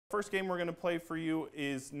First game we're going to play for you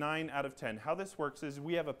is 9 out of 10. How this works is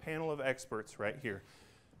we have a panel of experts right here.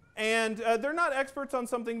 And they're not experts on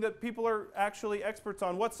something that people are actually experts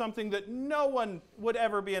on. What's something that no one would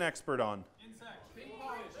ever be an expert on? Insects.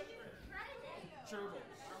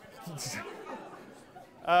 This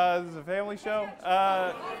is a family show.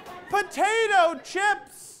 Potato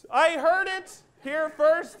chips! I heard it here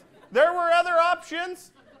first. There were other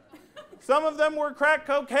options. Some of them were crack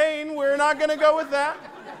cocaine. We're not going to go with that.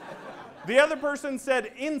 The other person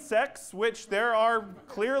said insects, which there are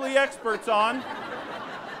clearly experts on.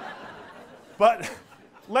 But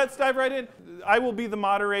let's dive right in. I will be the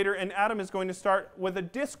moderator, and Adam is going to start with a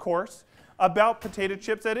discourse about potato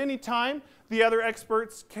chips. At any time, the other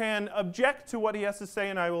experts can object to what he has to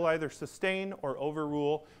say, and I will either sustain or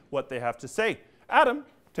overrule what they have to say. Adam,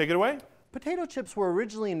 take it away. Potato chips were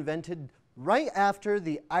originally invented right after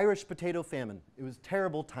the Irish potato famine. It was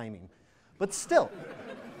terrible timing. But still,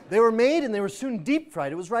 they were made and they were soon deep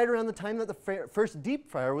fried. It was right around the time that the first deep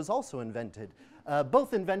fryer was also invented.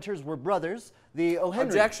 Both inventors were brothers. The O'Henry.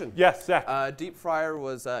 Objection. Yes, Zach. Deep fryer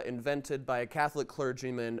was invented by a Catholic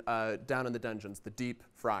clergyman down in the dungeons, the deep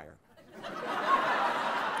fryer.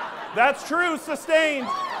 That's true. Sustained.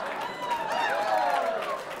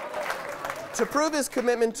 To prove his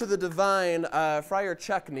commitment to the divine, Friar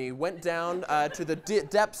Chuckney went down to the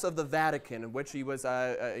depths of the Vatican, in which he was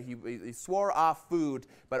he swore off food,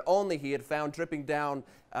 but only he had found dripping down,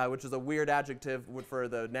 which is a weird adjective for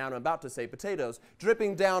the noun I'm about to say, potatoes,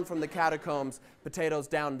 dripping down from the catacombs. Potatoes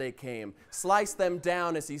down they came. Slice them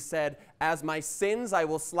down, as he said, as my sins I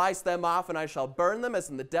will slice them off, and I shall burn them as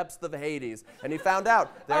in the depths of Hades. And he found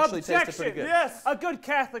out they actually tasted pretty good. Yes. A good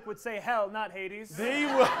Catholic would say hell, not Hades.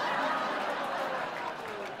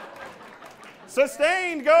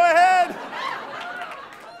 Sustained, go ahead.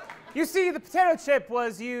 You see, the potato chip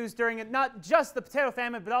was used during not just the potato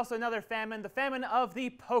famine, but also another famine, the famine of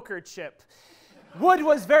the poker chip. Wood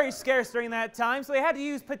was very scarce during that time, so they had to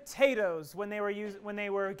use potatoes when they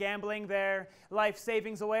were gambling their life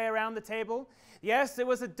savings away around the table. Yes, it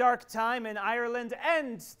was a dark time in Ireland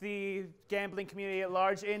and the gambling community at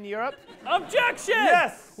large in Europe. Objection!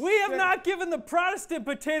 Yes! We have not given the Protestant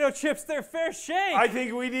potato chips their fair shake. I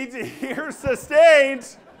think we need to hear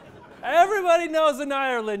sustained. Everybody knows in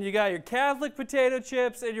Ireland you got your Catholic potato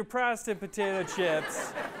chips and your Protestant potato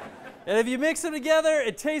chips. And if you mix them together,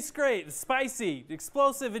 it tastes great. It's spicy,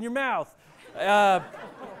 explosive in your mouth.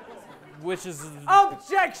 Which is...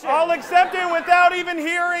 Objection! I'll accept it without even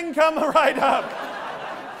hearing. Come right up.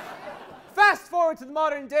 Fast forward to the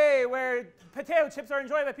modern day where potato chips are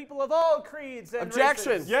enjoyed by people of all creeds and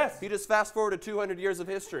Objection! races. Yes. He just fast forwarded 200 years of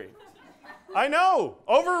history. I know.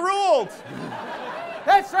 Overruled.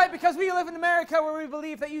 That's right, because we live in America where we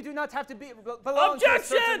believe that you do not have to belong to a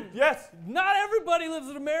Objection! certain... Yes. Not everybody lives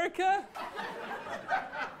in America.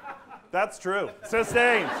 That's true.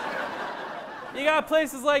 Sustained. You got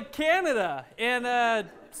places like Canada and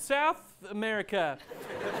South America.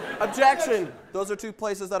 Objection! Those are two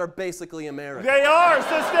places that are basically America. They are.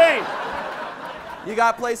 Sustained. You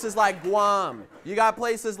got places like Guam. You got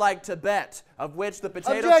places like Tibet, of which the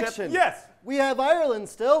potato Objection! chip... Yes. We have Ireland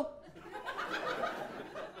still.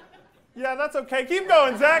 Yeah, that's okay. Keep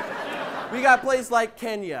going, Zach. We got places like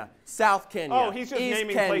Kenya, South Kenya, Oh, he's just East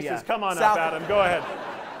naming Kenya, places. Come on South... up, Adam. Go ahead.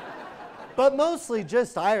 But mostly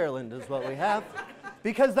just Ireland is what we have.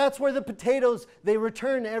 Because that's where the potatoes, they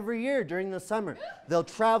return every year during the summer. They'll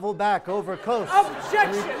travel back over coast.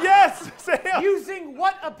 Objection! Yes. Sam. Using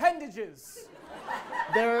what appendages?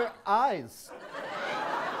 Their eyes.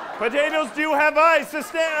 Potatoes do have eyes.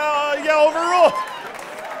 Sustained. Yeah, overruled.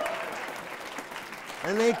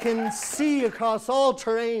 And they can see across all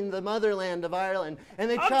terrain the motherland of Ireland. And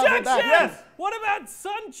they travel Objection! back. Yes. What about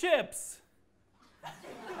sun chips?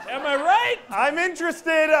 Am I right? I'm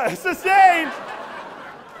interested. Sustained.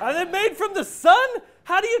 Are they made from the sun?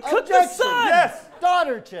 How do you cook the Objection! sun? Yes.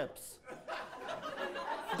 Daughter chips.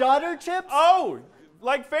 Daughter chips? Oh,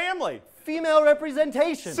 like family. Female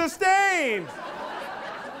representation. Sustained.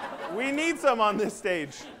 We need some on this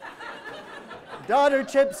stage. Daughter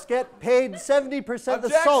chips get paid 70% the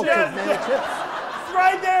salt Objection! of male chips. It's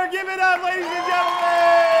right there. Give it up, ladies and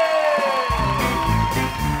gentlemen.